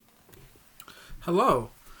Hello,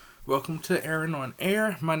 welcome to Aaron on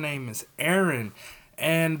Air. My name is Aaron,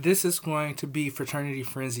 and this is going to be Fraternity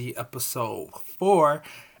Frenzy episode 4.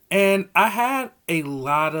 And I had a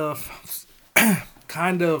lot of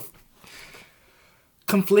kind of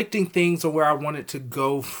conflicting things of where I wanted to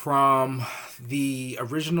go from the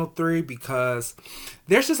original 3 because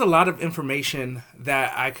there's just a lot of information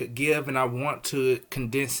that I could give and I want to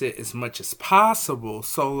condense it as much as possible.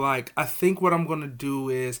 So I think what I'm going to do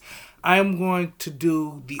is I am going to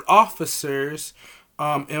do the officers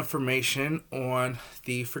information on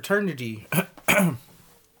the fraternity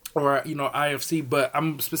or IFC, but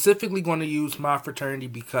I'm specifically going to use my fraternity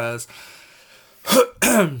because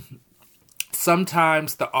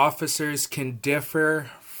sometimes the officers can differ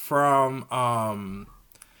from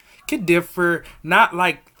not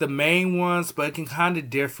like the main ones, but it can kind of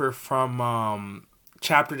differ from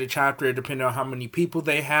chapter to chapter depending on how many people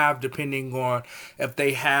they have, depending on if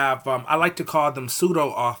they have I like to call them pseudo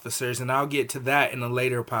officers, and I'll get to that in a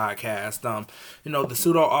later podcast. The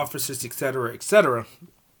pseudo officers, etc., etc.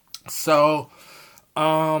 So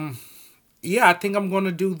yeah, I think I'm going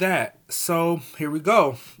to do that. So here we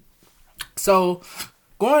go. So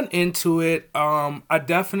going into it, I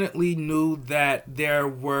definitely knew that there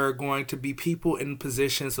were going to be people in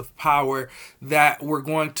positions of power that were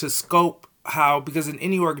going to scope how, because in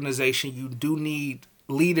any organization you do need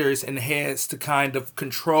leaders and heads to kind of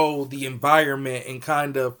control the environment and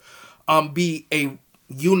kind of be a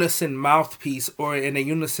unison mouthpiece or in a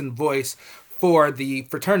unison voice for the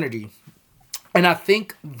fraternity. And I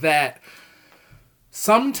think that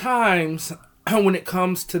sometimes when it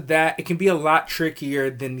comes to that, it can be a lot trickier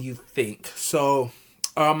than you think. So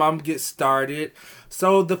I'm gonna get started.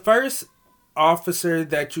 So the first officer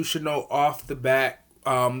that you should know off the bat,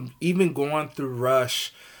 even going through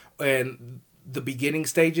Rush and the beginning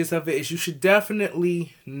stages of it, is you should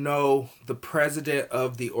definitely know the president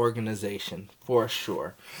of the organization for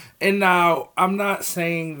sure. And now I'm not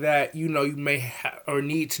saying that you may or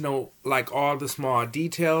need to know like all the small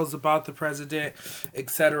details about the president,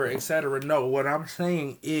 etc., etc. No, what I'm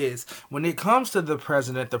saying is when it comes to the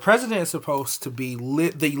president is supposed to be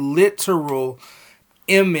the literal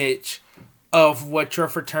image of what your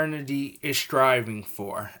fraternity is striving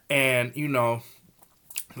for. And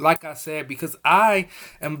like I said, because I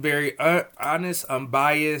am very honest,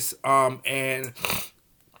 unbiased, and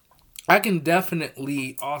I can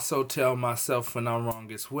definitely also tell myself when I'm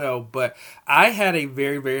wrong as well. But I had a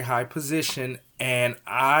very, very high position and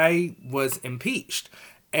I was impeached.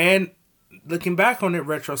 And looking back on it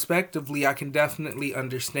retrospectively, I can definitely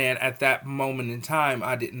understand at that moment in time,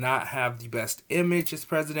 I did not have the best image as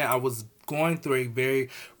president. I was going through a very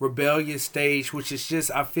rebellious stage, which is just,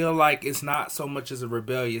 I feel like it's not so much as a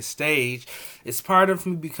rebellious stage. It's part of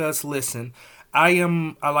me because, listen, I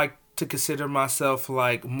like to consider myself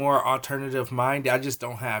like more alternative minded. I just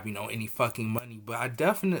don't have, any fucking money, but I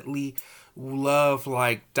definitely love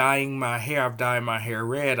like dyeing my hair. I've dyed my hair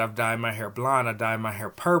red, I've dyed my hair blonde, I dyed my hair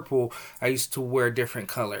purple. I used to wear different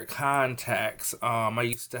colored contacts. I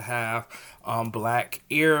used to have black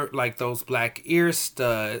ear, like those black ear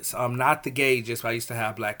studs. Not the gauges, but I used to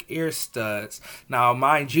have black ear studs. Now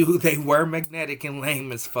mind you, they were magnetic and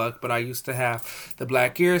lame as fuck, but I used to have the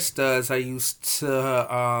black ear studs. I used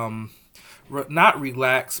to not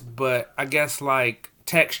relax, but I guess like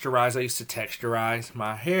texturize. I used to texturize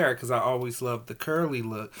my hair because I always loved the curly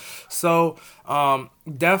look. So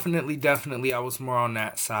definitely I was more on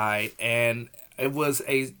that side, and it was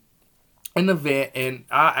an event, and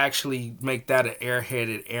I actually make that an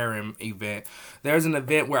airheaded Aaron event. There's an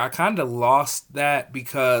event where I kind of lost that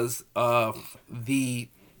because of the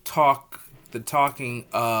talking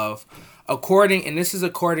of, according, and this is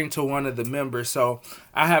according to one of the members, so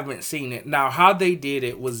I haven't seen it. Now, how they did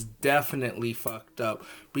it was definitely fucked up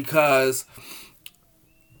because,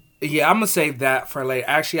 yeah, I'm gonna save that for later.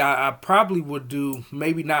 Actually, I probably would do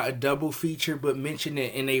maybe not a double feature, but mention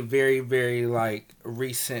it in a very, very like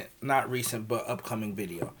recent, not recent, but upcoming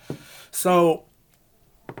video. So,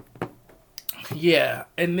 yeah,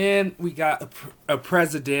 and then we got a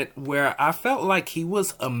president where I felt like he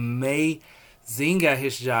was amazing at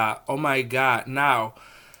his job. Oh my god! Now,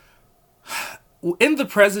 in the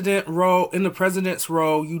president's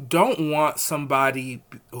role, you don't want somebody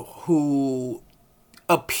who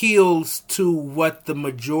appeals to what the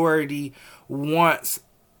majority wants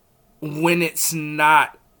when it's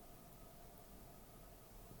not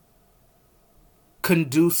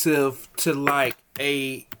conducive to like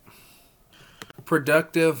a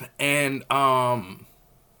productive and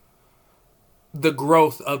the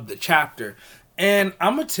growth of the chapter. And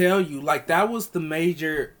I'm gonna tell you, like that was the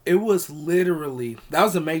major. It was literally that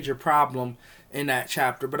was a major problem in that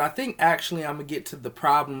chapter. But I think actually I'm gonna get to the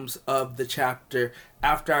problems of the chapter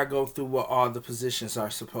after I go through what all the positions are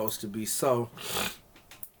supposed to be. So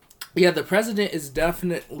yeah, the president is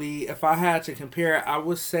definitely. If I had to compare it, I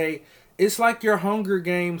would say it's like your Hunger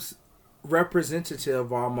Games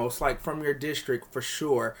representative almost, like from your district for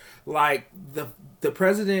sure. Like the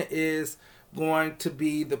president is going to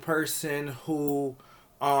be the person who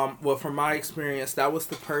well, from my experience, that was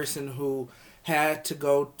the person who had to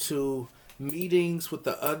go to meetings with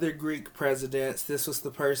the other Greek presidents. This was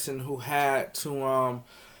the person who had to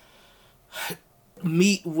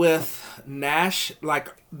meet with like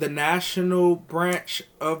the national branch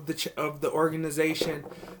of the organization,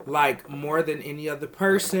 like more than any other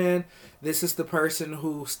person. This is the person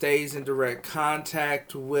who stays in direct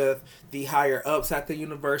contact with the higher ups at the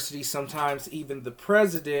university, sometimes even the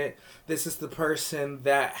president. This is the person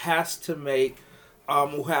that has to make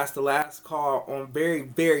who has the last call on very,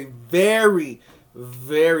 very, very,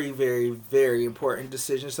 very, very, very important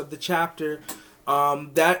decisions of the chapter.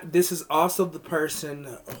 That this is also the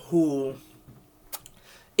person who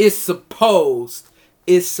is supposed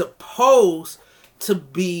to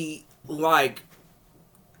be like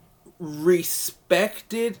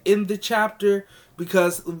respected in the chapter,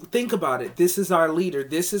 because think about it, this is our leader,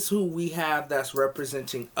 this is who we have that's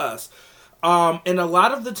representing us. And a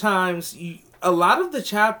lot of the times a lot of the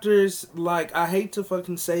chapters, like, I hate to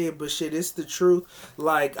fucking say it, but shit, it's the truth.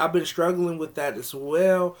 Like, I've been struggling with that as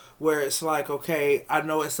well, where it's like, okay, I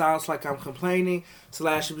know it sounds like I'm complaining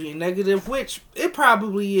 / being negative, which it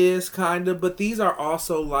probably is, kind of, but these are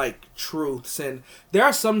also, like, truths, and there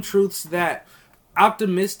are some truths that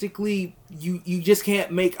optimistically you just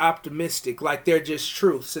can't make optimistic. Like, they're just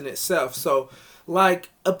truths in itself. So, like,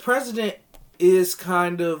 a president is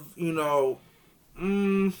kind of, you know,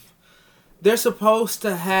 they're supposed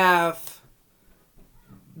to have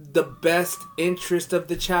the best interest of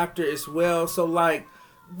the chapter as well. So, like,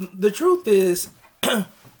 the truth is,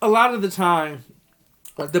 a lot of the time,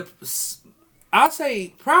 I'll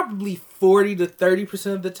say probably 40 to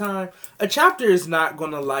 30% of the time, a chapter is not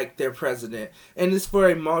going to like their president. And it's for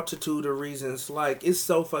a multitude of reasons. Like, it's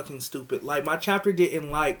so fucking stupid. Like, my chapter didn't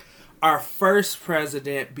like our first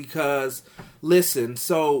president because, listen,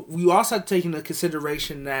 so we also have to take into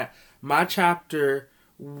consideration that my chapter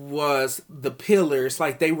was the pillars,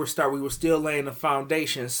 like we were still laying the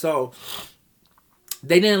foundation. So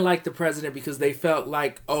they didn't like the president because they felt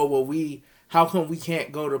like, oh, well, how come we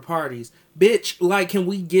can't go to parties? Bitch, like, can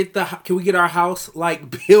we get our house,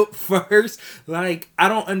 like, built first? Like, I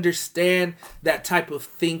don't understand that type of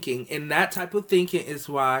thinking. And that type of thinking is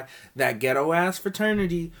why that ghetto-ass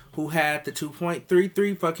fraternity who had the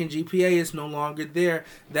 2.33 fucking GPA is no longer there.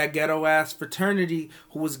 That ghetto-ass fraternity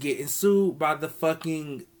who was getting sued by the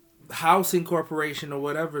fucking housing corporation or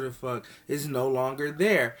whatever the fuck is no longer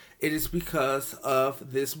there. It is because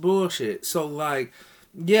of this bullshit. So, like,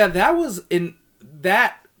 yeah, that was in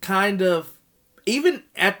that kind of, even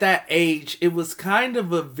at that age, it was kind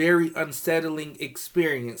of a very unsettling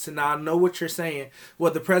experience. And now I know what you're saying.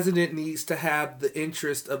 Well, the president needs to have the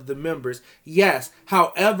interest of the members. Yes.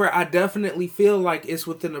 However, I definitely feel like it's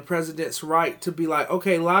within the president's right to be like,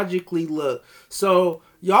 okay, logically, look, so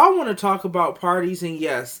y'all want to talk about parties, and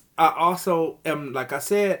yes, I also am, like I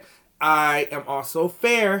said, I am also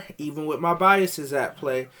fair, even with my biases at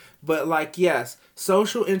play. But, like, yes,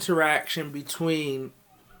 social interaction between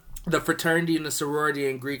the fraternity and the sorority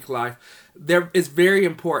in Greek life, there is very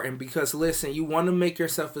important because, listen, you want to make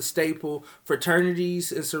yourself a staple.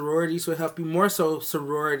 Fraternities and sororities will help you. More so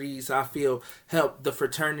sororities, I feel, help the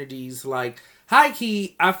fraternities. Like, high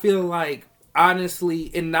key, I feel like,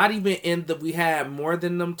 honestly, and not even in the we had more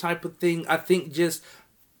than them type of thing. I think just,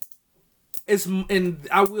 and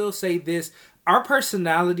I will say this, our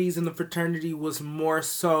personalities in the fraternity was more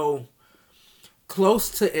so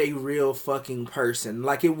close to a real fucking person.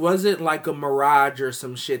 Like, it wasn't like a mirage or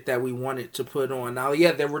some shit that we wanted to put on. Now,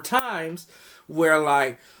 yeah, there were times where,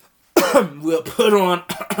 like, we'll put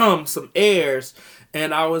on some airs,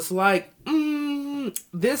 and I was like,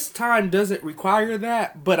 this time doesn't require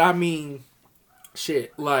that. But I mean,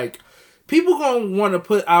 shit, like, people gonna want to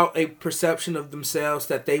put out a perception of themselves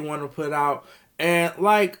that they want to put out. And,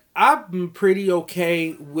 like, I'm pretty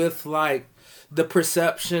okay with, like, the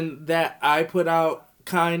perception that I put out,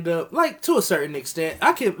 kind of, like, to a certain extent.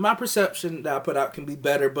 My perception that I put out can be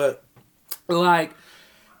better, but, like,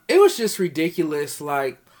 it was just ridiculous.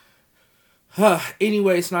 Like,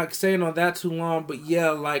 Anyway, it's not staying on that too long, but yeah,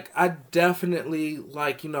 like I definitely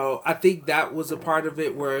like, I think that was a part of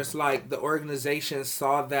it where it's like the organization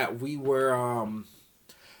saw that we were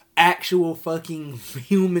actual fucking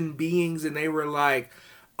human beings, and they were like,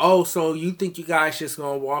 oh, so you think you guys just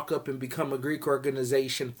gonna walk up and become a Greek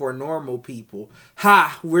organization for normal people?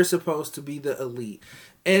 Ha, we're supposed to be the elite.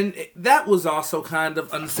 And that was also kind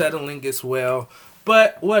of unsettling as well.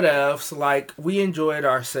 But what else? Like, we enjoyed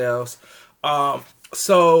ourselves.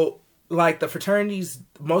 So like the fraternities,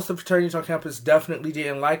 most of the fraternities on campus definitely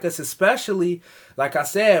didn't like us, especially like I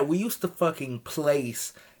said, we used to fucking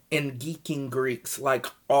place in Geeking Greeks like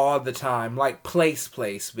all the time, like place,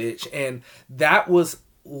 bitch, and that was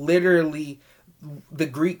literally the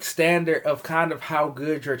Greek standard of kind of how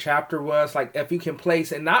good your chapter was. Like if you can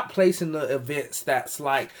place and not place in the events that's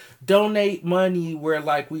like donate money, where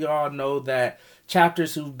like we all know that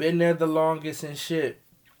chapters who've been there the longest and shit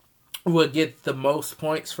would get the most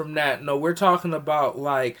points from that. No, we're talking about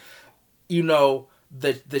like,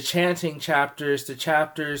 the chanting chapters, the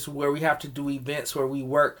chapters where we have to do events where we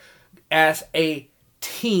work as a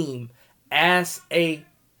team, as a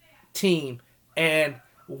team. And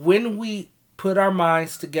when we put our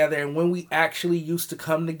minds together and when we actually used to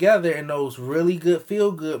come together in those really good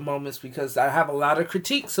feel good moments, because I have a lot of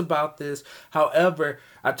critiques about this. However,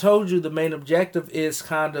 I told you the main objective is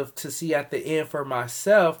kind of to see at the end for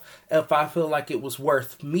myself if I feel like it was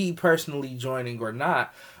worth me personally joining or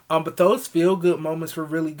not. But those feel good moments were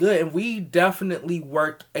really good, and we definitely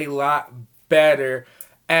worked a lot better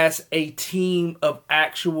as a team of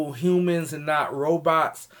actual humans and not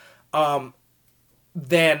robots.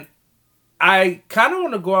 Then I kind of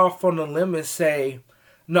want to go off on a limb and say,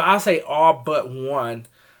 no, I'll say all but one.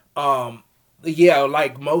 Yeah,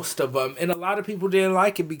 like most of them. And a lot of people didn't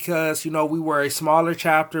like it because, we were a smaller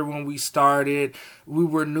chapter when we started. We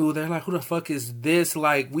were new. They're like, who the fuck is this?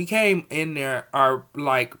 Like, we came in there our,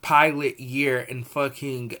 like, pilot year and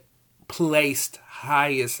fucking placed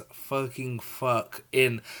highest fucking fuck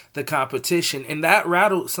in the competition, and that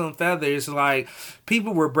rattled some feathers. Like,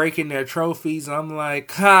 people were breaking their trophies. I'm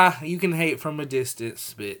like, you can hate from a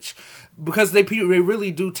distance, bitch, because they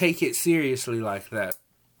really do take it seriously like that.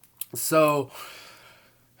 So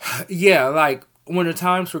yeah, like when the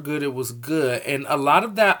times were good, it was good, and a lot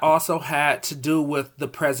of that also had to do with the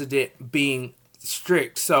president being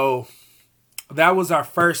strict. So that was our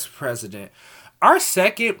first president. Our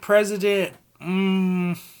second president,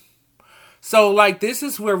 so like this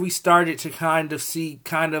is where we started to kind of see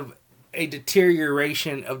kind of a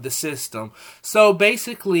deterioration of the system. So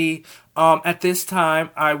basically, at this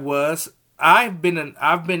time, I've been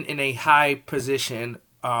in a high position,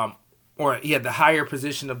 the higher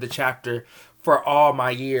position of the chapter for all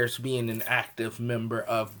my years being an active member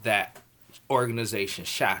of that organization's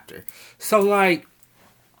chapter. So like,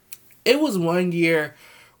 it was one year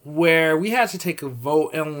where we had to take a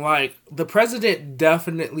vote, and like the president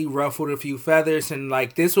definitely ruffled a few feathers, and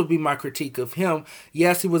like this would be my critique of him.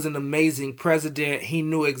 Yes, he was an amazing president. He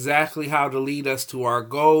knew exactly how to lead us to our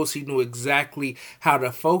goals. He knew exactly how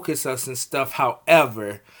to focus us and stuff.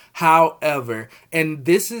 However, and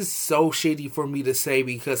this is so shitty for me to say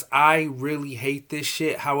because I really hate this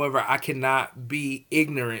shit. However, I cannot be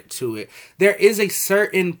ignorant to it. There is a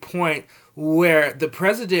certain point where the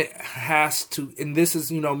president has to, and this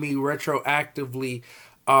is, me retroactively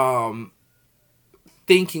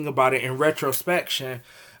thinking about it in retrospection,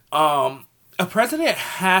 a president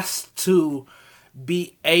has to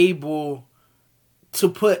be able to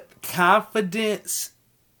put confidence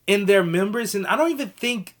in their members. And I don't even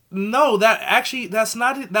think, no, that's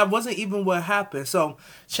not it. That wasn't even what happened. So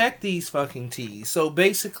check these fucking T's. So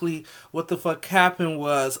basically what the fuck happened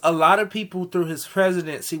was a lot of people through his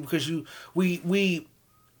presidency, because we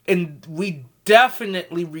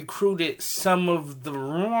definitely recruited some of the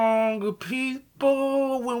wrong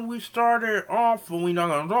people when we started off, and we're not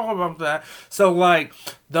gonna talk about that. So like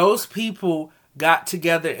those people got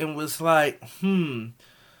together and was like,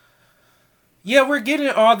 yeah, we're getting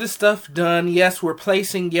all this stuff done. Yes, we're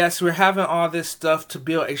placing. Yes, we're having all this stuff to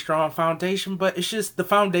build a strong foundation. But it's just the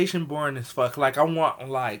foundation boring as fuck. Like, I want,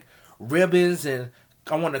 like, ribbons and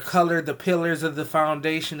I want to color the pillars of the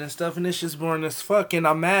foundation and stuff. And it's just boring as fuck. And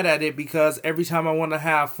I'm mad at it because every time I want to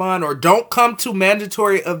have fun or don't come to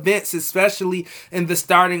mandatory events, especially in the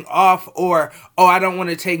starting off, or, I don't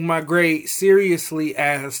want to take my grade seriously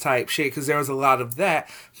as type shit, because there was a lot of that.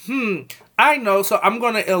 I know, so I'm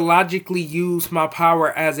going to illogically use my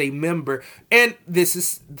power as a member, and this is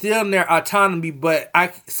still in their autonomy, but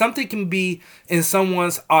something can be in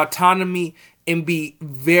someone's autonomy and be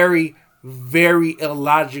very very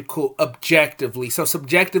illogical objectively. So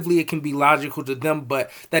subjectively it can be logical to them,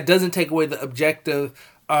 but that doesn't take away the objective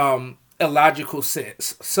illogical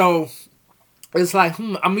sense. So it's like,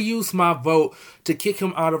 I'm gonna use my vote to kick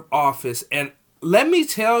him out of office. And let me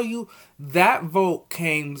tell you, that vote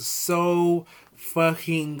came so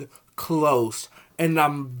fucking close. And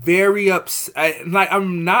I'm very upset. Like,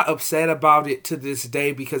 I'm not upset about it to this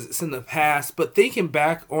day because it's in the past. But thinking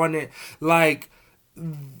back on it, like,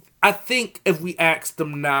 I think if we asked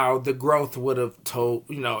them now, the growth would have told,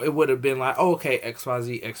 it would have been like, oh, okay,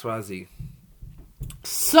 XYZ, XYZ.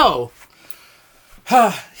 So,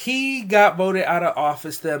 he got voted out of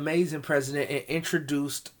office, the amazing president, and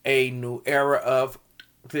introduced a new era of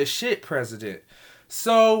the shit president.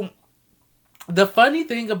 So, the funny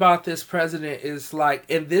thing about this president is like,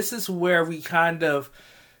 and this is where we kind of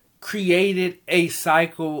created a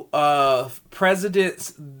cycle of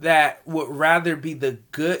presidents that would rather be the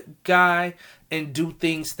good guy and do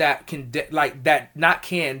things that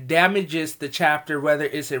damages the chapter, whether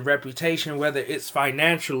it's in reputation, whether it's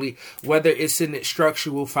financially, whether it's in its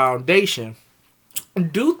structural foundation,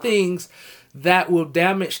 and do things that will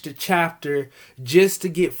damage the chapter just to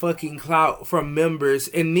get fucking clout from members.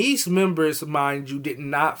 And these members, mind you, did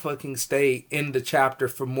not fucking stay in the chapter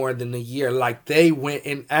for more than a year. Like, they went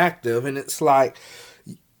inactive. And it's like,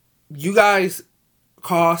 you guys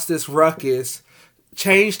caused this ruckus,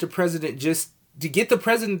 changed the president just to get the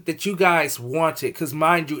president that you guys wanted. Because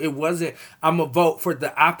mind you, it wasn't, I'm going to vote for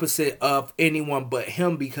the opposite of anyone but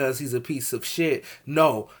him because he's a piece of shit.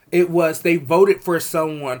 No, it was, they voted for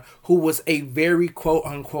someone who was a very quote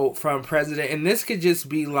unquote from president. And this could just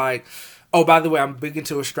be like, oh, by the way, I'm big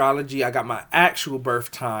into astrology. I got my actual birth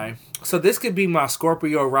time. So this could be my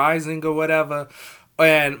Scorpio rising or whatever.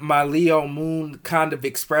 And my Leo moon kind of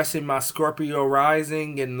expressing my Scorpio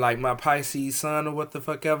rising and like my Pisces sun or what the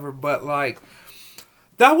fuck ever. But like,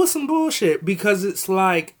 that was some bullshit because it's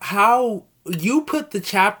like, how you put the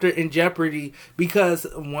chapter in jeopardy because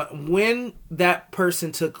when that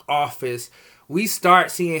person took office, we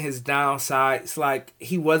start seeing his downsides. Like,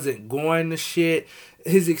 he wasn't going to shit.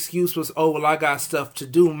 His excuse was, oh, well, I got stuff to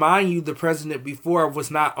do. Mind you, the president before was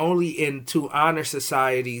not only in 2 honor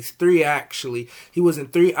societies, 3 actually. He was in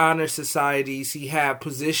 3 honor societies. He had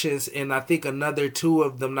positions in, I think, another 2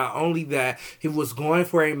 of them. Not only that, he was going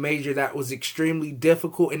for a major that was extremely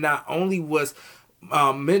difficult and not only was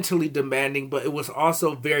mentally demanding, but it was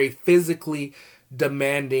also very physically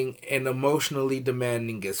demanding and emotionally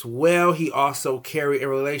demanding as well. He also carried a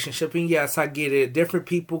relationship, and yes, I get it, different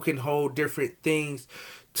people can hold different things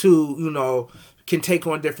to, can take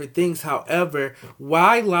on different things. However,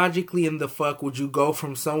 why logically in the fuck would you go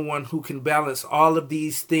from someone who can balance all of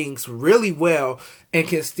these things really well and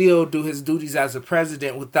can still do his duties as a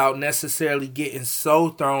president without necessarily getting so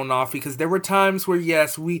thrown off? Because there were times where,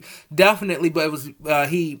 yes, we definitely, but it was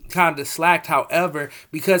he kind of slacked. However,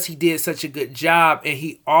 because he did such a good job and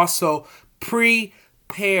he also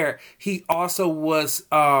prepared, he also was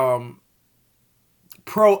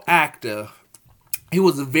proactive. He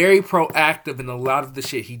was very proactive in a lot of the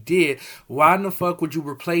shit he did. Why in the fuck would you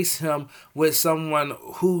replace him with someone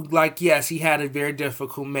who, like, yes, he had a very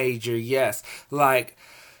difficult major. Yes, like,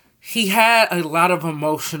 he had a lot of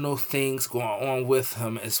emotional things going on with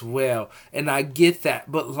him as well. And I get that.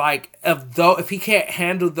 But, like, if he can't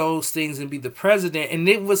handle those things and be the president, and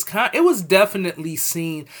it was definitely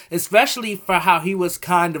seen, especially for how he was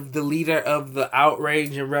kind of the leader of the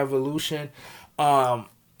outrage and revolution,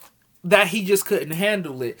 that he just couldn't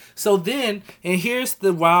handle it. So then, and here's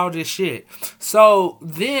the wildest shit. So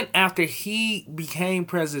then after he became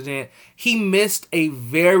president, he missed a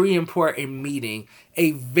very important meeting.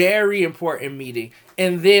 And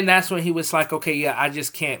then that's when he was like, okay, yeah, I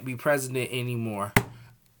just can't be president anymore.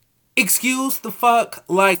 Excuse the fuck?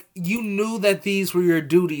 Like, you knew that these were your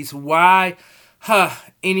duties. Why?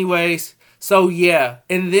 Anyways. So yeah,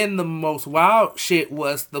 and then the most wild shit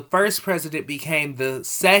was the first president became the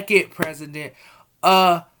second president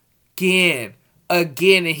again, and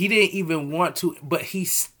he didn't even want to, but he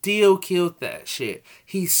still killed that shit.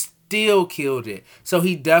 He still killed it. So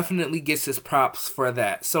he definitely gets his props for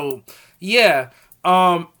that. So yeah,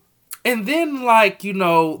 and then, like,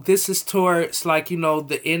 this is towards, like,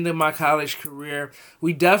 the end of my college career.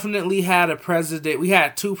 We definitely had a president. We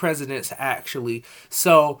had 2 presidents, actually.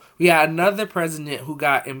 So we had another president who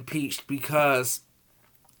got impeached because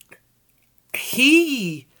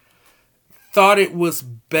he thought it was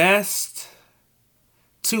best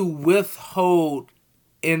to withhold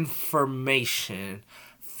information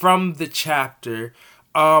from the chapter.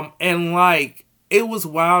 And, like, it was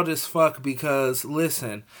wild as fuck because,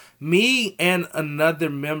 listen, me and another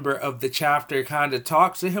member of the chapter kind of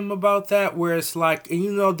talked to him about that, where it's like, and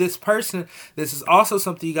you know, this person, this is also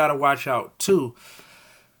something you got to watch out too.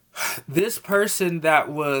 This person that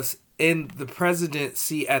was in the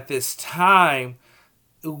presidency at this time,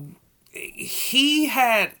 he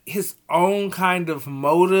had his own kind of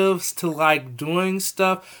motives to like doing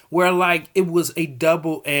stuff where like it was a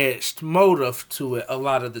double-edged motive to it a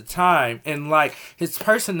lot of the time, and like his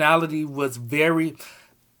personality was very,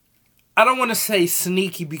 I don't want to say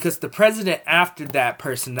sneaky because the president after that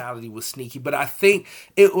personality was sneaky, but I think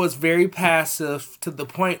it was very passive to the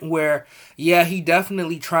point where, yeah, he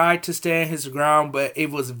definitely tried to stand his ground, but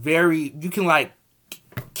it was very, you can like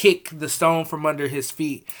kick the stone from under his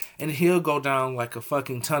feet and he'll go down like a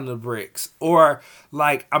fucking ton of bricks. Or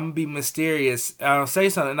like, I'm gonna be mysterious, I'll say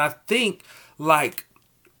something. And I think like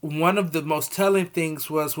one of the most telling things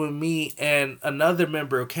was when me and another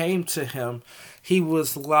member came to him, he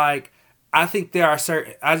was like, I just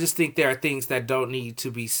think there are things that don't need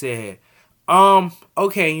to be said.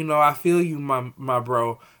 Okay, you know, I feel you, my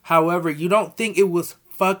bro. However, you don't think it was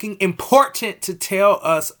fucking important to tell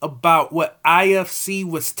us about what IFC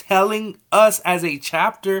was telling us as a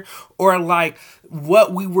chapter, or like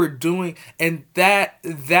what we were doing? And that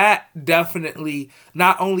definitely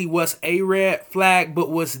not only was a red flag, but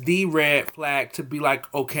was the red flag to be like,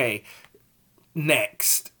 okay,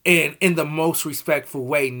 next, and in the most respectful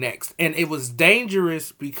way, next. And it was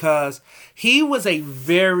dangerous because he was a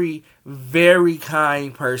very, very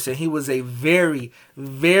kind person. He was a very,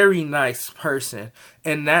 very nice person,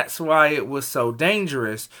 and that's why it was so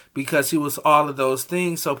dangerous, because he was all of those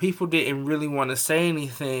things. So people didn't really want to say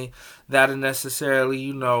anything that necessarily,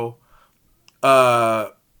 you know,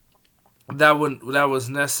 that was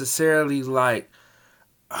necessarily like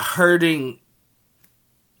hurting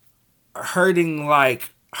like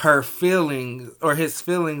her feelings or his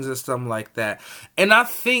feelings or something like that. And I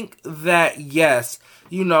think that, yes,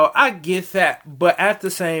 you know, I get that, but at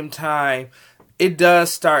the same time, it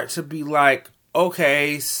does start to be like,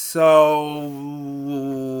 okay, so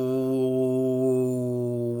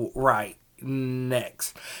right,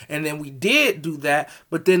 next. And then we did do that,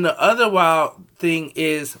 but then the other wild thing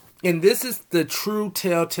is, and this is the true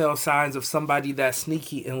telltale signs of somebody that's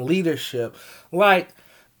sneaky in leadership, like,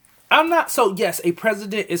 I'm not, so yes, a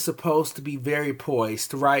president is supposed to be very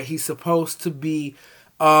poised, right? He's supposed to be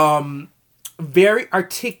very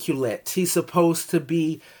articulate. He's supposed to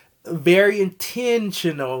be very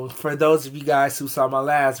intentional. For those of you guys who saw my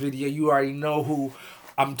last video, you already know who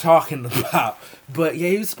I'm talking about. But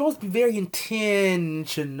yeah, he was supposed to be very intentional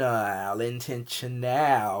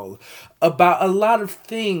about a lot of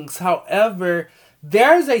things. However,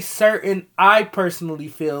 there's a certain, I personally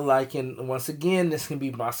feel like, and once again, this can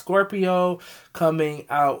be my Scorpio coming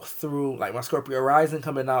out through, like my Scorpio rising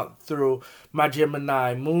coming out through my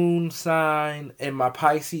Gemini moon sign and my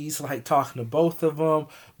Pisces, like talking to both of them.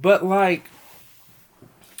 But like,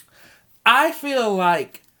 I feel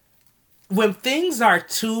like when things are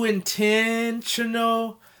too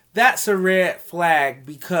intentional, that's a red flag,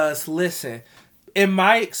 because listen, in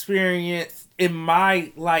my experience, in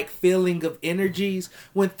my like feeling of energies,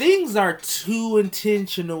 when things are too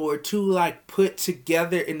intentional or too like put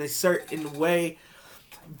together in a certain way,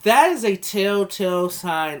 that is a telltale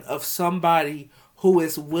sign of somebody who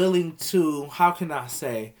is willing to, how can I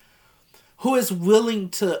say, who is willing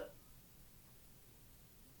to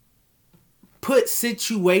put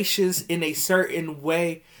situations in a certain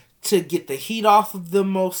way to get the heat off of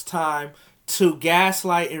them most time, to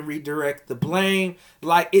gaslight and redirect the blame.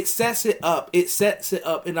 Like, it sets it up.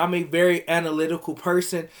 And I'm a very analytical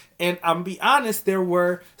person. And I'm be honest, there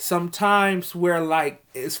were some times where, like,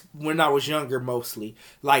 it's when I was younger mostly.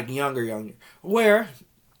 Like, younger. Where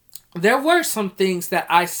there were some things that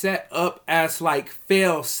I set up as, like,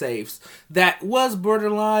 fail-safes that was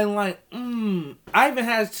borderline, like, I even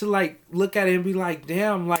had to, like, look at it and be like,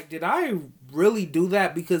 damn, like, did I really do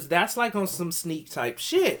that? Because that's, like, on some sneak type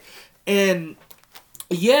shit. And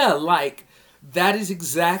yeah, like, that is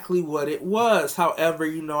exactly what it was. However,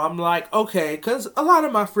 you know, I'm like, okay, because a lot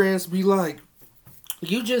of my friends be like,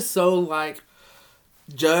 you just so, like,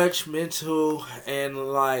 judgmental,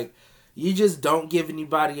 and, like, you just don't give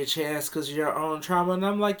anybody a chance because of your own trauma. And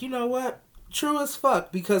I'm like, you know what? True as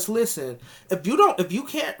fuck. Because listen, if you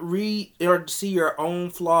can't read or see your own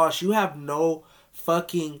flaws, you have no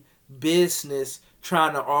fucking business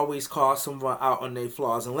trying to always call someone out on their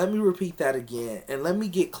flaws. And let me repeat that again. And let me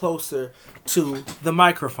get closer to the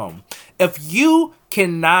microphone. If you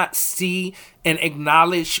cannot see and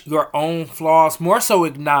acknowledge your own flaws, more so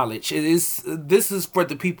acknowledge. This is for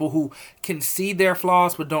the people who can see their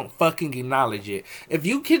flaws but don't fucking acknowledge it. If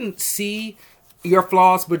you can see your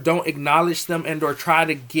flaws but don't acknowledge them and or try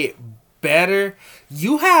to get better,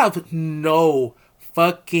 you have no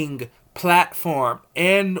fucking platform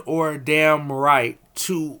and or damn right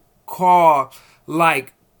to call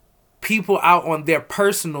like people out on their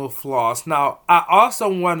personal flaws. Now, I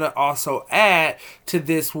also want to also add to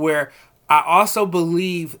this where I also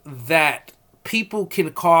believe that people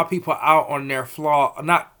can call people out on their flaw,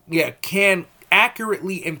 can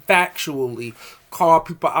accurately and factually call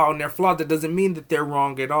people out on their flaw. That doesn't mean that they're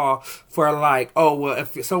wrong at all. For like, oh well,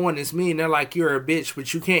 if someone is mean, they're like, you're a bitch,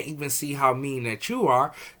 but you can't even see how mean that you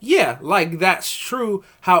are. Yeah, like that's true.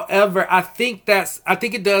 However, I think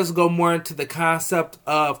it does go more into the concept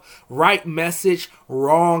of right message,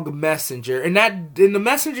 wrong messenger, and the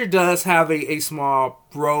messenger does have a small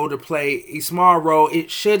role to play, a small role.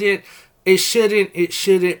 It shouldn't,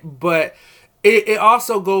 but it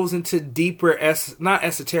also goes into deeper, not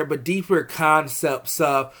esoteric, but deeper concepts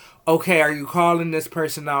of, okay, are you calling this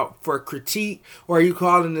person out for critique, or are you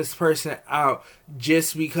calling this person out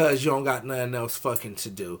just because you don't got nothing else fucking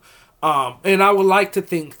to do? And I would like to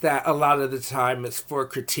think that a lot of the time it's for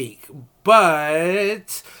critique.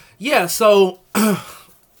 But, yeah, so,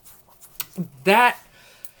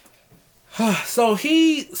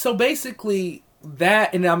 so basically,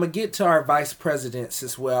 that, and I'm going to get to our vice presidents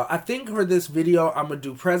as well. I think for this video, I'm going to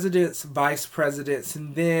do presidents, vice presidents,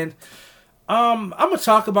 and then I'm going to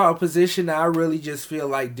talk about a position that I really just feel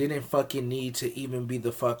like didn't fucking need to even be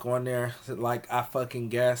the fuck on there, like I fucking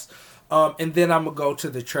guess. And then I'm going to go to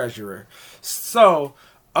the treasurer. So,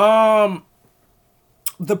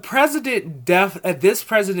 this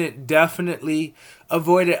president definitely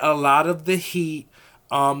avoided a lot of the heat.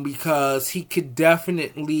 Because he could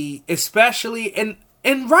definitely, especially, and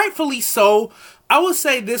rightfully so, I would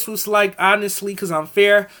say this was like, honestly, because I'm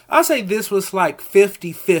fair, I'll say this was like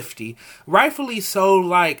 50-50. Rightfully so,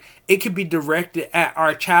 like, it could be directed at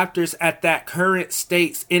our chapters at that current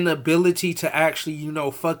state's inability to actually,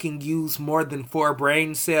 fucking use more than 4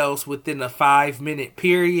 brain cells within a 5-minute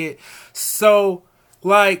period. So,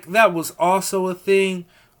 like, that was also a thing.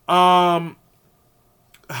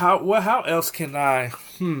 How else can I?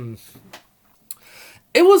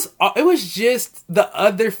 It was just the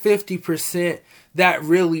other 50% that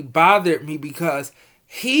really bothered me, because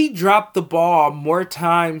he dropped the ball more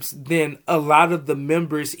times than a lot of the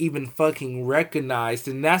members even fucking recognized.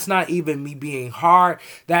 And that's not even me being hard.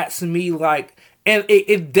 That's me like, and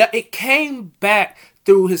it came back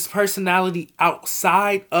through his personality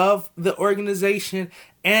outside of the organization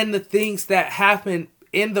and the things that happened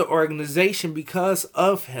in the organization because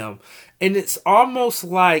of him. And it's almost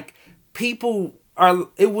like people are,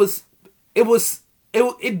 it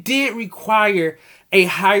did require a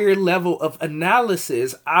higher level of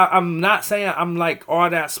analysis. I'm not saying I'm like all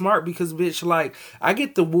that smart, because bitch, like, I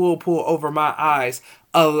get the wool pulled over my eyes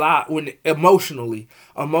a lot when emotionally,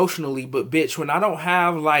 but bitch, when I don't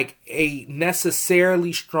have like a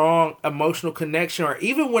necessarily strong emotional connection, or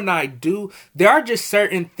even when I do, there are just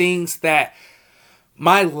certain things that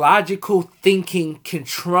my logical thinking can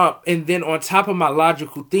trump. And then on top of my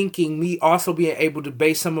logical thinking, me also being able to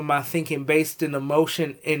base some of my thinking based in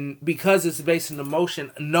emotion. And because it's based in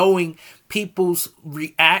emotion, knowing people's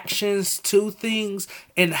reactions to things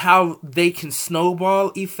and how they can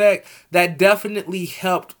snowball effect, that definitely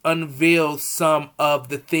helped unveil some of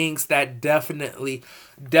the things that definitely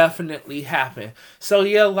happened. So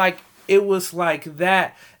yeah, like, it was like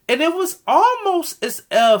that. And it was almost as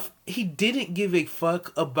if he didn't give a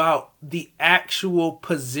fuck about the actual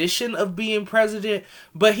position of being president,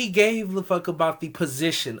 but he gave the fuck about the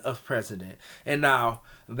position of president. And now,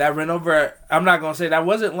 that went over, I'm not going to say that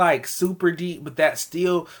wasn't like super deep, but that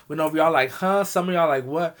still went over. Y'all like, huh? Some of y'all like,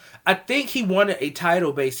 what? I think he wanted a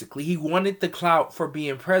title, basically. He wanted the clout for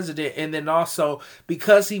being president. And then also,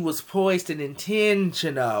 because he was poised and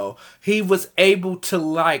intentional, he was able to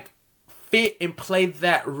like fit and play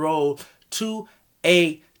that role to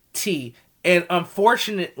a T. And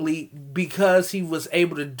unfortunately, because he was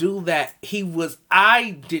able to do that,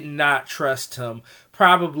 I did not trust him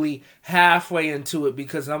probably halfway into it,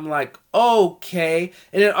 because I'm like, okay.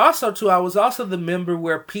 And then also too, I was also the member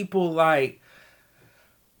where people like,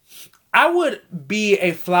 I would be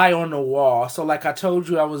a fly on the wall. So like I told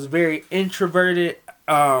you, I was very introverted.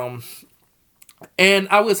 And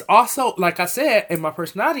I was also, like I said, in my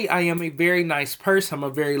personality, I am a very nice person. I'm a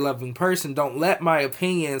very loving person. Don't let my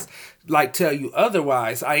opinions like tell you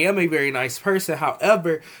otherwise. I am a very nice person.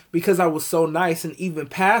 However, because I was so nice and even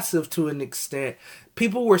passive to an extent,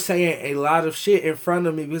 people were saying a lot of shit in front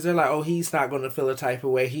of me because they're like, oh, he's not going to feel a type of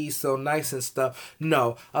way. He's so nice and stuff.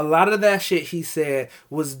 No, a lot of that shit he said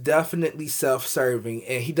was definitely self-serving,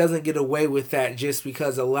 and he doesn't get away with that just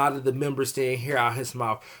because a lot of the members didn't hear out his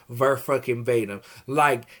mouth verbatim.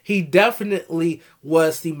 Like, he definitely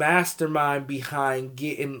was the mastermind behind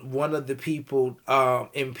getting one of the people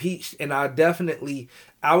impeached, and I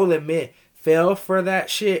will admit, fell for that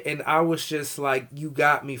shit, and I was just like, you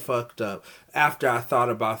got me fucked up after I thought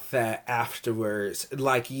about that afterwards,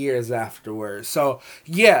 like years afterwards. So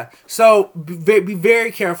yeah, so be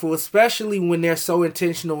very careful, especially when they're so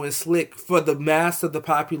intentional and slick for the mass of the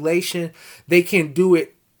population. They can do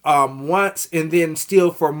it once, and then still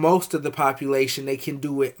for most of the population they can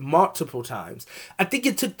do it multiple times. I think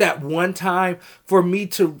it took that one time for me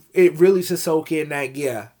to it really to soak in that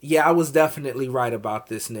yeah, I was definitely right about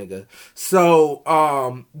this nigga.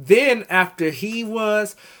 So then after he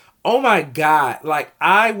was, oh my god, like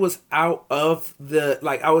I was out of the,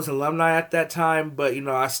 like I was alumni at that time, but you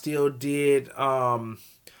know I still did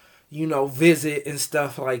visit and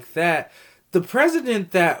stuff like that. The president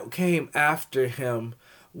that came after him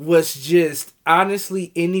was just honestly,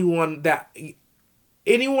 anyone that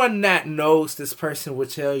knows this person would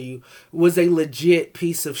tell you was a legit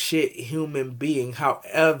piece of shit human being.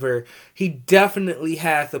 However, he definitely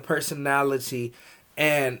had the personality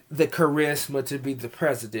and the charisma to be the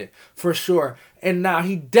president for sure. And now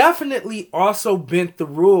he definitely also bent the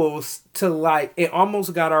rules to, like, it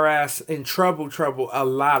almost got our ass in trouble a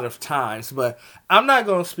lot of times. But I'm not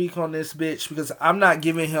gonna speak on this bitch because I'm not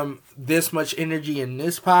giving him this much energy in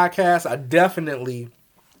this podcast. I definitely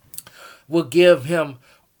will give him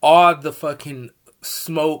all the fucking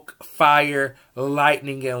smoke, fire,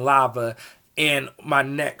 lightning, and lava in my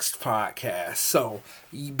next podcast. So,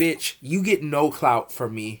 bitch, you get no clout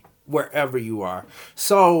from me wherever you are.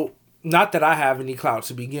 So, not that I have any clout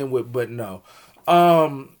to begin with, but no.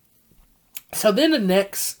 So then the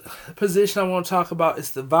next position I want to talk about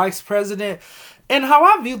is the vice president. And how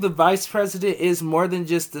I view the vice president is more than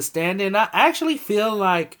just the stand-in. I actually feel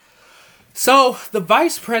like, so the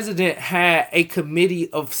vice president had a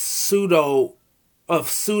committee of pseudo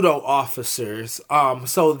officers.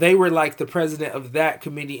 So they were like the president of that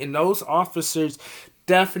committee, and those officers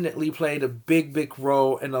definitely played a big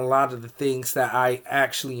role in a lot of the things that I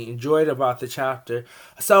actually enjoyed about the chapter.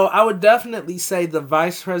 So I would definitely say the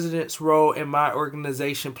vice president's role in my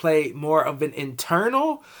organization played more of an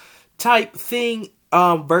internal type thing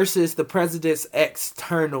versus the president's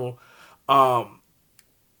external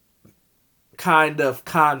kind of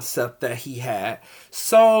concept that he had.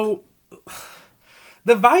 So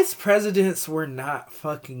the vice presidents were not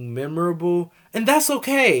fucking memorable, and that's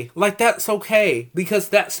okay. Like, that's okay, because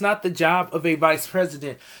that's not the job of a vice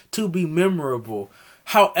president to be memorable.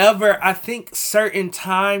 However, I think certain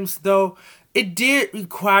times, though, it did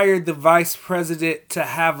require the vice president to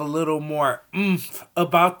have a little more oomph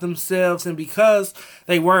about themselves, and because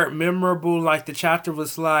they weren't memorable, like, the chapter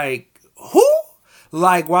was like, who?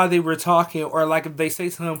 Like, while they were talking, or like if they say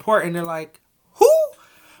something important, they're like, who?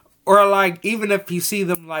 Or like, even if you see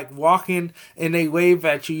them like walking and they wave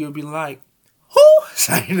at you, you'll be like, who?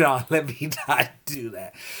 So, let me not do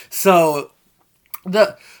that. So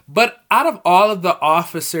but out of all of the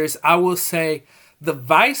officers, I will say the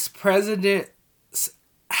vice president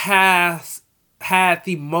has had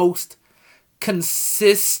the most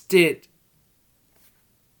consistent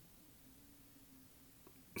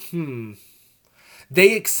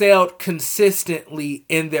they excelled consistently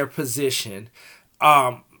in their position.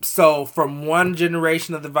 So from one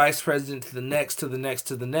generation of the vice president to the next, to the next,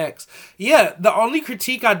 to the next. Yeah, the only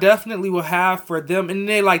critique I definitely will have for them, and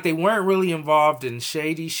they weren't really involved in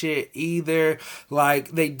shady shit either. Like,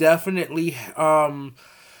 they definitely,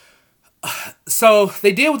 so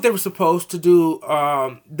they did what they were supposed to do.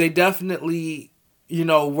 They definitely,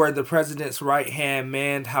 were the president's right-hand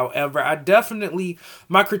man. However,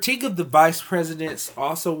 my critique of the vice presidents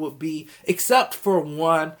also would be, except for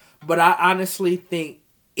one, but I honestly think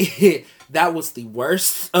that was the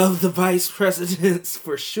worst of the vice presidents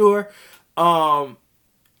for sure. I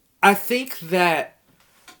think that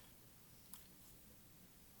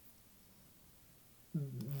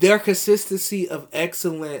their consistency of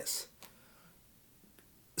excellence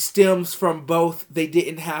stems from both they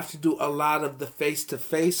didn't have to do a lot of the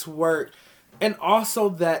face-to-face work, and also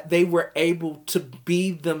that they were able to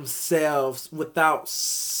be themselves without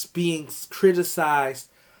being criticized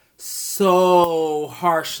so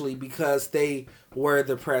harshly because they were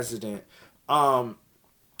the president. Um,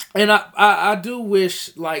 and I do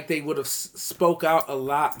wish like they would have spoke out a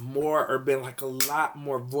lot more or been like a lot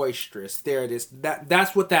more boisterous. There it is.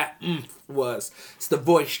 That's what that was. It's the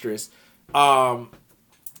boisterous. Because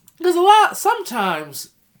a lot sometimes,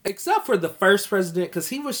 except for the first president, because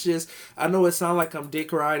he was just. I know it sounds like I'm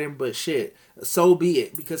dick riding, but shit, so be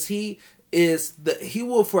it. Because he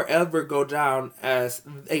will forever go down as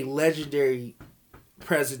a legendary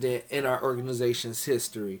president in our organization's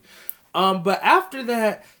history. But after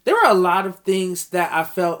that, there were a lot of things that I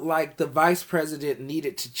felt like the vice president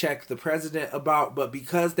needed to check the president about, but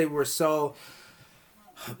because they were so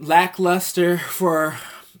lackluster, for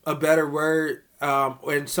a better word,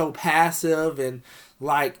 and so passive, and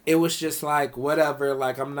like it was just like whatever,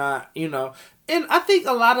 like I'm not, and I think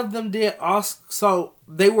a lot of them did also. So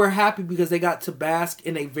they were happy because they got to bask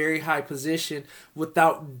in a very high position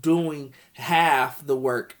without doing half the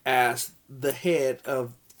work as the head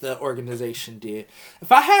of the organization did.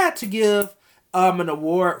 If I had to give an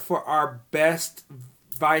award for our best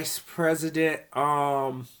vice president,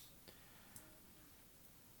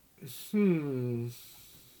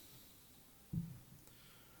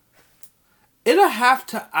 it'll have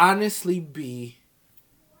to honestly be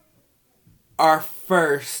our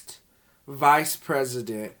first vice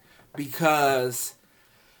president because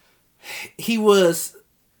he was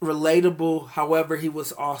relatable. However, he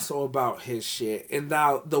was also about his shit. And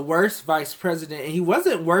now the worst vice president, and he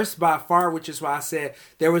wasn't worst by far, which is why I said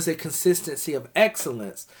there was a consistency of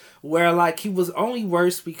excellence. Where like he was only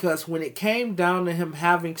worse because when it came down to him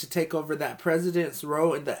having to take over that president's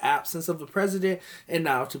role in the absence of the president, and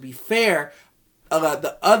now to be fair,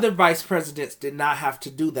 the other vice presidents did not have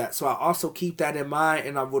to do that. So I also keep that in mind,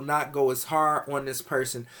 and I will not go as hard on this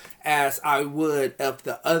person as I would if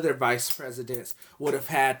the other vice presidents would have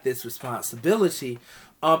had this responsibility.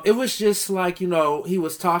 It was just like, he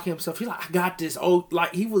was talking himself. He like, I got this. Oh,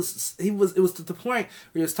 like it was to the point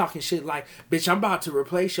where he was talking shit like, bitch, I'm about to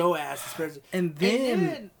replace your ass as president. And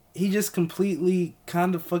then he just completely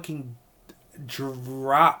kind of fucking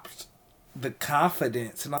dropped the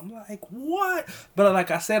confidence, and I'm like, what? But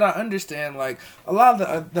like I said, I understand like a lot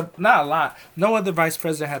of the not a lot, no other vice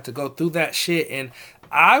president had to go through that shit, and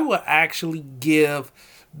I would actually give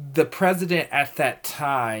the president at that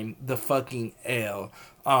time the fucking L.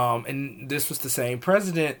 And this was the same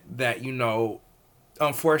president that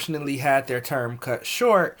unfortunately had their term cut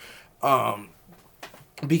short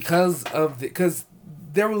because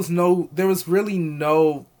there was really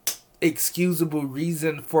no excusable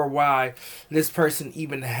reason for why this person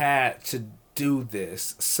even had to do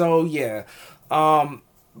this. So yeah,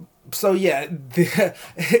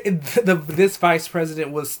 this vice president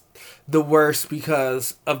was the worst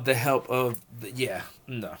because of the help of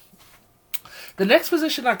no. The next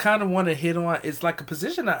position I kind of want to hit on is like a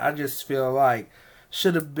position that I just feel like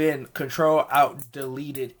should have been Control Alt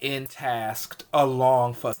Deleted in tasked a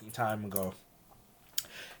long fucking time ago.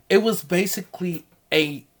 It was basically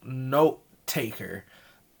a note taker.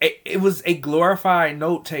 It was a glorified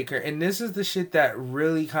note taker, and this is the shit that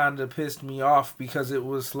really kind of pissed me off because it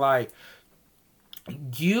was like,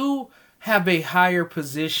 you have a higher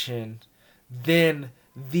position than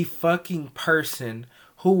the fucking person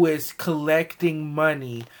who is collecting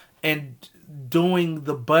money and doing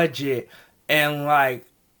the budget and like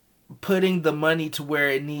putting the money to where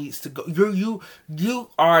it needs to go. You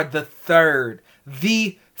are the third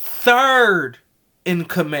in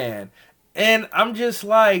command. And I'm just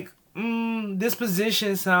like, this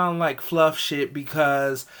position sound like fluff shit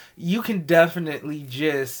because you can definitely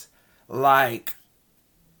just like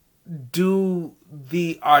do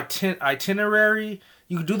the itinerary.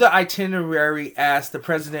 You can do the itinerary as the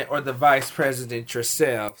president or the vice president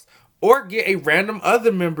yourselves, or get a random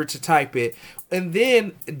other member to type it, and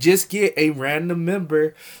then just get a random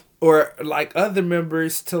member or like other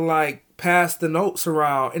members to like pass the notes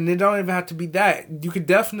around. And it don't even have to be that. You could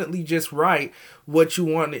definitely just write what you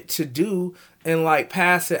want it to do and like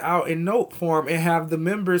pass it out in note form and have the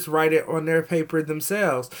members write it on their paper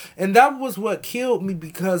themselves. And that was what killed me,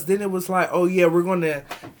 because then it was like, oh yeah, we're going to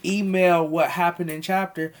email what happened in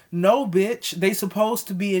chapter. No, bitch, they supposed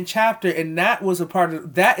to be in chapter, and that was a part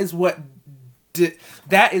of that is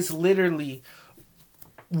literally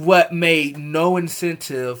what made no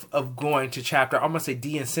incentive of going to chapter. I'm going to say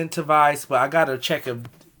de-incentivized, but I got to check if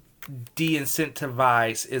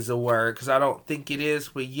de-incentivize is a word, because I don't think it is.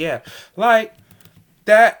 But yeah, like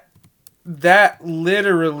that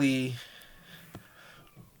literally,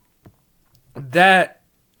 that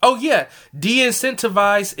Oh yeah,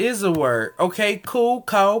 de-incentivize is a word. Okay, cool,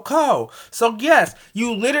 cool. So yes,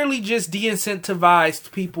 you literally just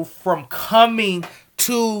de-incentivized people from coming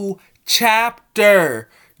to chapter.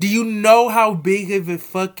 Do you know how big of a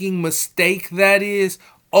fucking mistake that is?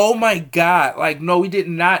 Oh my god. Like, no, we did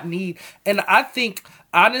not need. And I think,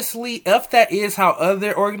 honestly, if that is how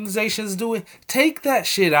other organizations do it, take that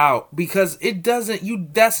shit out because it doesn't,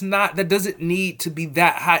 that doesn't need to be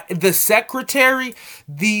that high. The secretary,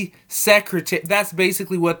 that's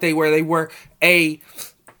basically what they were. They were a,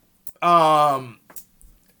 um,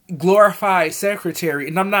 glorified secretary,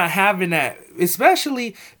 and I'm not having that.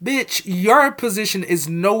 Especially, bitch, your position is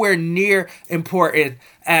nowhere near important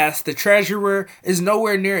as the treasurer, is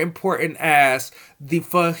nowhere near important as the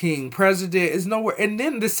fucking president, is nowhere. And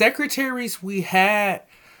then the secretaries we had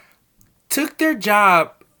took their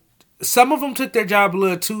job. Some of them took their job a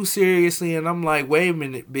little too seriously, and I'm like, wait a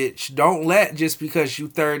minute, bitch. Don't let just because you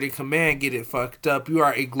third in command get it fucked up. You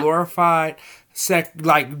are a glorified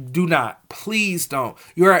do not. Please don't.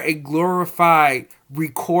 You are a glorified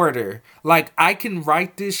recorder. Like, I can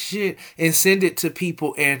write this shit and send it to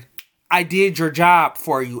people, and I did your job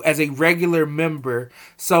for you as a regular member.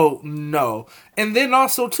 So, no. And then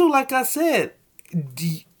also, too, like I said,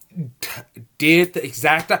 did the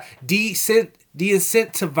exact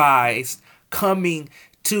de-incentivized coming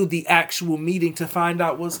to the actual meeting to find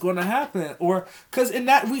out what's going to happen. Or because in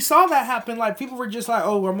that we saw that happen, like people were just like,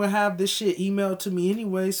 oh, I'm gonna have this shit emailed to me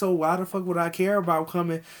anyway, so why the fuck would I care about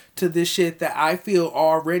coming to this shit that I feel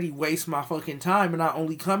already wastes my fucking time, and I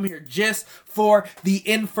only come here just for the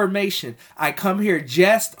information. I come here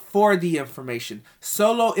just for the information.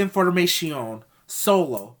 Solo information.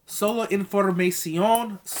 Solo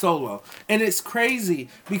informacion solo. And it's crazy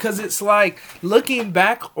because it's like, looking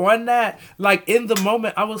back on that, like in the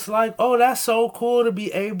moment I was like, oh, that's so cool to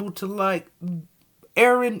be able to, like,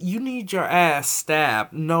 Aaron, you need your ass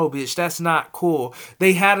stabbed. No, bitch, that's not cool.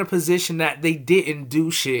 They had a position that they didn't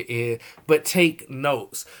do shit in, but take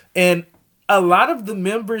notes. And a lot of the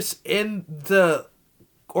members in the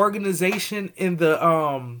organization, in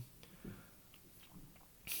the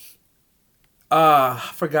I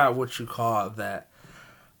forgot what you call that.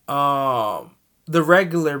 The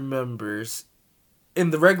regular members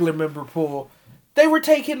in the regular member pool, they were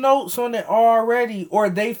taking notes on it already, or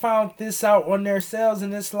they found this out on themselves,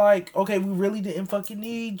 and it's like, okay, we really didn't fucking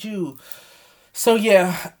need you. So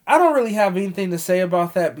yeah, I don't really have anything to say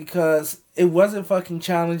about that because it wasn't fucking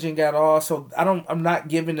challenging at all. So I'm not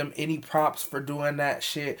giving them any props for doing that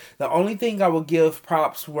shit. The only thing I will give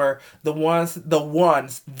props were the ones, and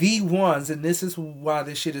this is why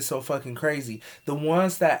this shit is so fucking crazy. The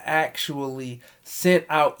ones that actually sent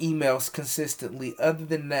out emails consistently. Other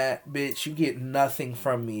than that, bitch, you get nothing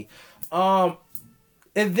from me. And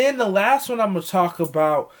then the last one I'm gonna talk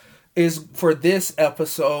about is for this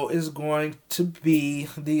episode is going to be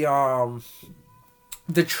the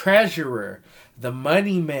treasurer, the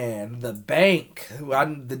money man, the bank,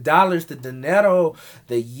 the dollars, the dinero,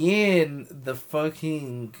 the yen, the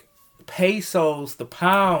fucking pesos, the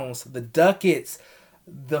pounds, the ducats,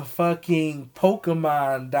 the fucking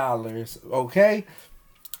Pokemon dollars, okay?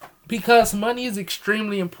 Because money is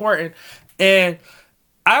extremely important, and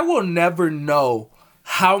I will never know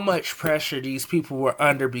how much pressure these people were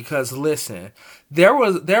under, because listen, there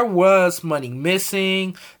was money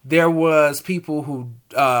missing, there was people who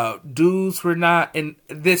dues were not, and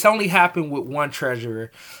this only happened with one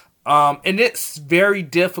treasurer, and it's very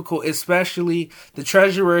difficult, especially the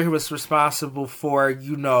treasurer who was responsible for,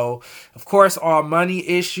 of course, all money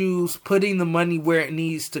issues, putting the money where it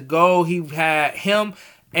needs to go. He had him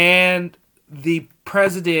and the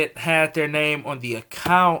president had their name on the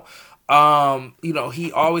account.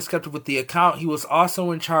 He always kept up with the account. He was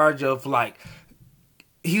also in charge of,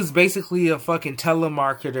 he was basically a fucking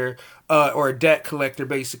telemarketer, or a debt collector,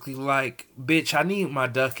 basically. Like, bitch, I need my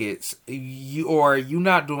ducats. You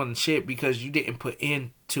not doing shit because you didn't put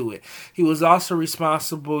into it. He was also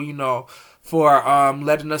responsible, for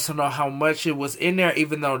letting us know how much it was in there,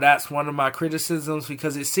 even though that's one of my criticisms,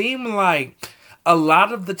 because it seemed like a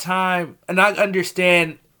lot of the time, and I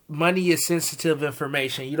understand money is sensitive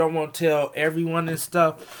information. You don't want to tell everyone and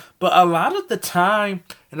stuff. But a lot of the time,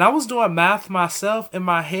 and I was doing math myself in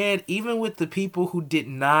my head, even with the people who did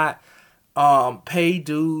not pay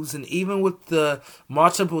dues, and even with the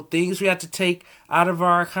multiple things we had to take out of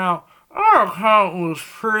our account was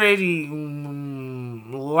pretty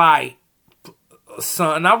light.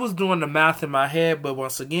 So, and I was doing the math in my head, but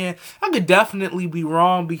once again, I could definitely be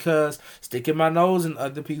wrong, because sticking my nose in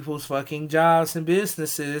other people's fucking jobs and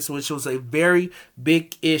businesses, which was a very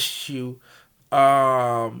big issue,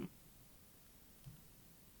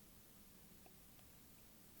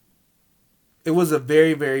 It was a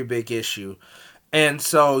very, very big issue. And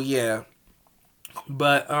so yeah.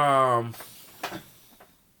 But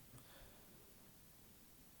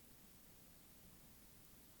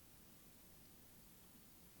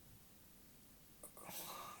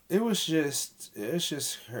it's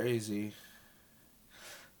just crazy.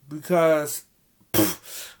 Because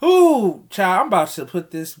ooh, child, I'm about to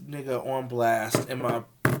put this nigga on blast in my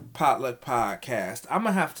potluck podcast. I'm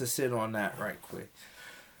gonna have to sit on that right quick.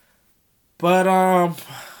 But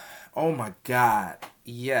oh my god,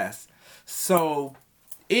 yes. So,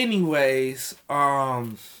 anyways,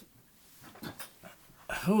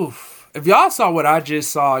 if y'all saw what I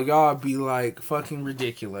just saw, y'all be like fucking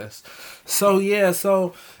ridiculous. So yeah,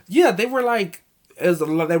 they were like, as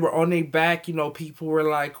they were on their back, people were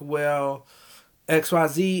like, well,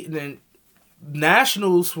 XYZ, and then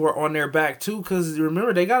nationals were on their back too, because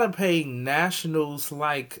remember they gotta pay nationals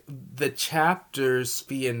like the chapters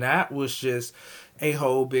fee, and that was just a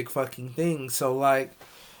whole big fucking thing. So like,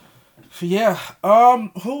 yeah,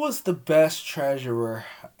 who was the best treasurer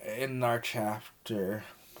in our chapter?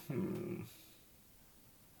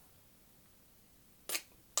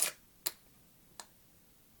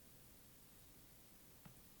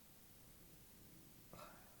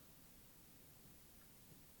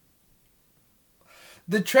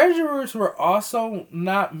 The treasurers were also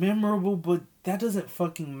not memorable, but that doesn't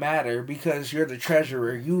fucking matter because you're the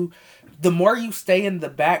treasurer. The more you stay in the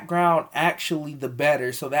background, actually, the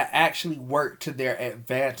better. So that actually worked to their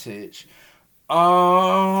advantage.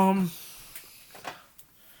 Um,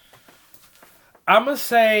 I'm gonna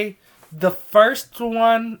say the first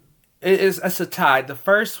one is it's a tie. The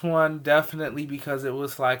first one definitely because it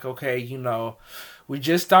was like, okay, we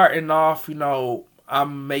just starting off.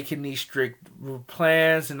 I'm making these strict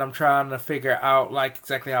plans and I'm trying to figure out like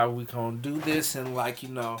exactly how we gonna do this, and like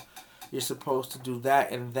you're supposed to do that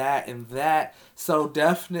and that and that. So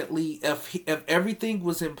definitely, if everything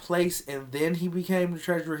was in place and then he became the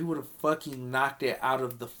treasurer, he would have fucking knocked it out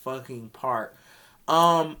of the fucking park.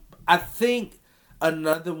 I think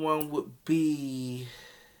another one would be.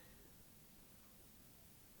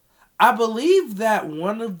 I believe that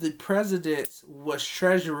one of the presidents was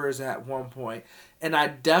treasurers at one point, and I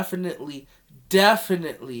definitely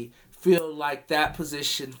feel like that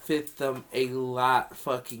position fit them a lot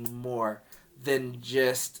fucking more than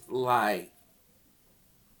just like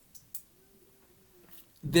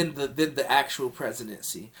than the actual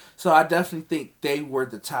presidency. So I definitely think they were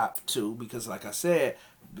the top two because, like I said,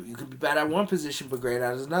 you could be bad at one position but great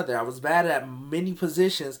at another. I was bad at many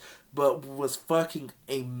positions but was fucking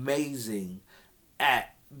amazing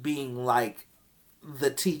at being like the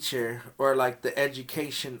teacher or like the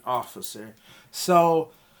education officer.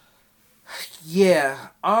 So yeah,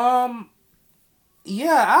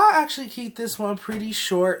 yeah, I'll actually keep this one pretty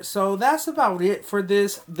short. So that's about it for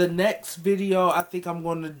this. The next video, I think I'm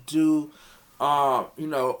going to do,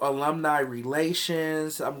 alumni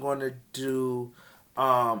relations. I'm going to do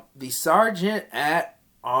the sergeant at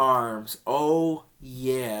arms. Oh,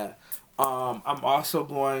 yeah. I'm also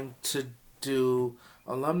going to do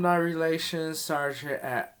alumni relations, sergeant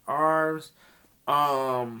at arms.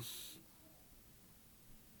 Um,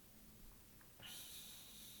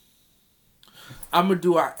 I'm gonna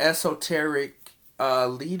do our esoteric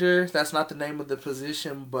leader. That's not the name of the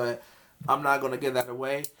position, but I'm not gonna give that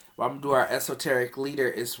away. But I'm gonna do our esoteric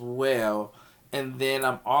leader as well. And then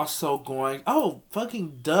I'm also going. Oh,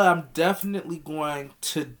 fucking duh! I'm definitely going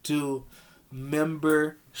to do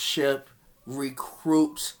membership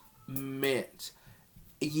recruitment.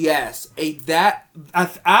 Yes,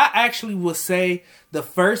 I actually will say the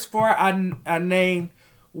first four I named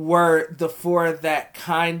were the four that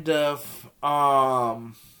kind of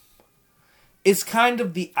it's kind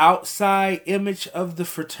of the outside image of the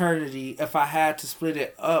fraternity if I had to split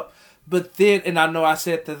it up. But then, and I know I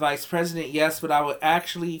said the vice president, yes, but I would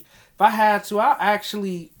actually, if I had to,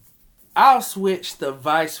 I'll switch the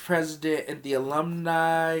vice president and the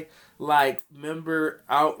alumni, like member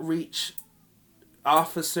outreach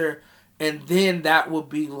officer, and then that would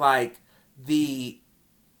be like the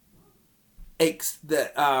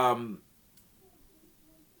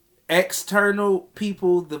external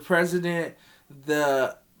people, the president,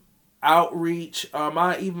 the outreach.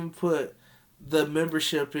 I even put the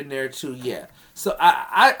membership in there too. Yeah. So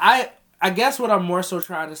I guess what I'm more so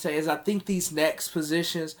trying to say is I think these next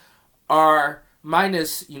positions are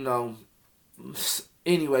minus.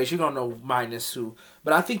 Anyways, you're gonna know minus who,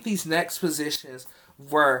 but I think these next positions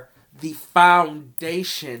were the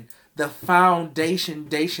foundation,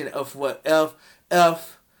 of what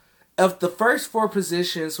if the first four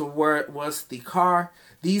positions was the car,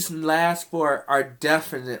 These last four are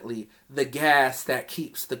definitely the gas that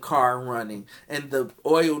keeps the car running and the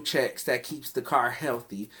oil checks that keeps the car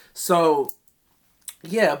healthy. So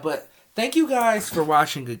yeah, but thank you guys for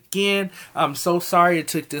watching again. I'm so sorry it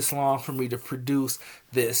took this long for me to produce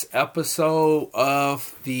this episode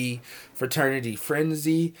of the Fraternity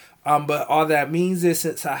Frenzy. But all that means is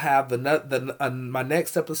since I have my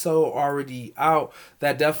next episode already out,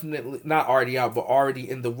 that definitely not already out, but already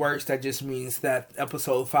in the works. That just means that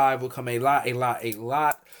episode 5 will come a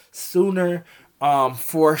lot sooner.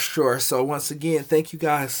 For sure. So once again, thank you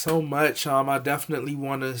guys so much. I definitely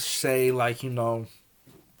want to say, like,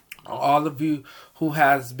 all of you who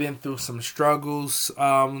has been through some struggles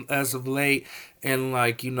as of late, and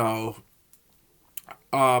like I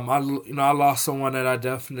lost someone that I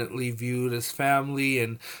definitely viewed as family,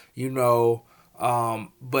 and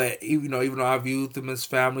but even though I viewed them as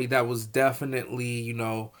family, that was definitely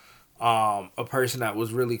a person that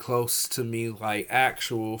was really close to me, like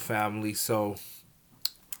actual family. So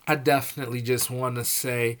I definitely just want to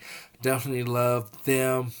say, definitely love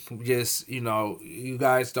them. Just, you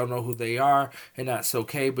guys don't know who they are, and that's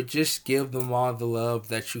okay, but just give them all the love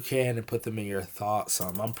that you can and put them in your thoughts.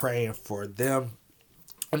 I'm praying for them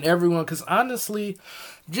and everyone, because honestly,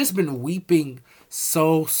 just been weeping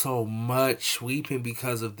so much, weeping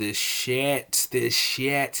because of this shit, this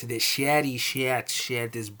shatty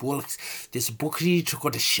shit, this bullshit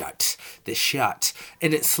took the shot,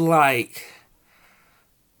 and it's like,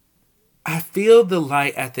 I feel the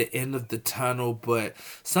light at the end of the tunnel, but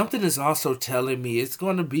something is also telling me it's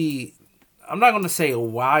going to be, I'm not going to say a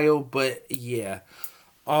while, but yeah.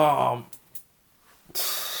 Um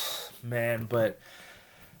man, but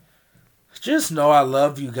just know I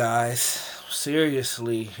love you guys.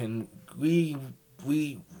 Seriously, and we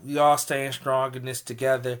all staying strong in this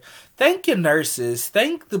together. Thank your nurses.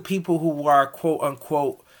 Thank the people who are quote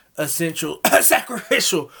unquote essential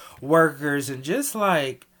sacrificial workers, and just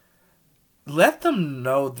like let them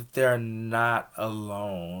know that they're not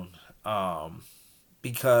alone,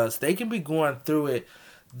 because they can be going through it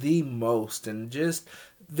the most, and just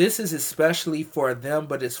this is especially for them,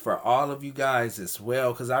 but it's for all of you guys as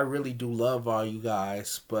well, because I really do love all you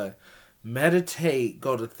guys. But meditate,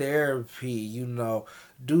 go to therapy,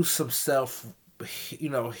 do some self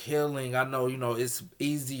healing. I know it's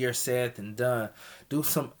easier said than done. Do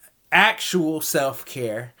some actual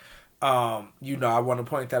self-care. I want to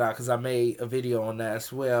point that out because I made a video on that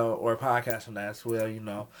as well, or a podcast on that as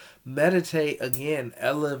well. Meditate again,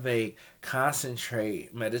 elevate,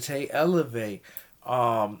 concentrate, meditate, elevate.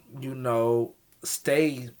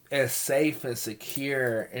 Stay as safe and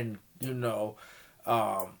secure, and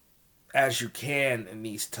um, as you can in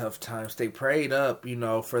these tough times. Stay prayed up,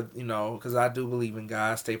 because I do believe in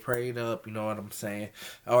God. Stay prayed up, you know what I'm saying?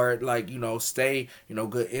 Or like, stay,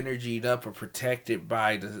 good energied up or protected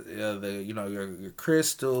by your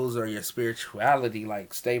crystals or your spirituality.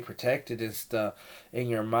 Like, stay protected and stuff in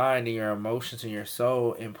your mind and your emotions and your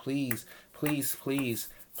soul. And please, please, please,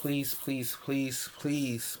 please, please, please,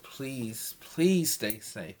 please, please, please stay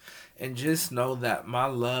safe. And just know that my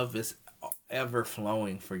love is ever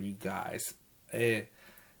flowing for you guys,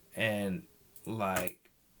 and like,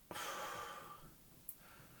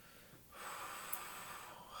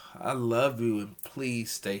 I love you, and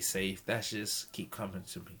please stay safe. That's just keep coming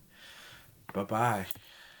to me. Bye bye.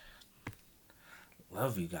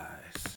 Love you guys.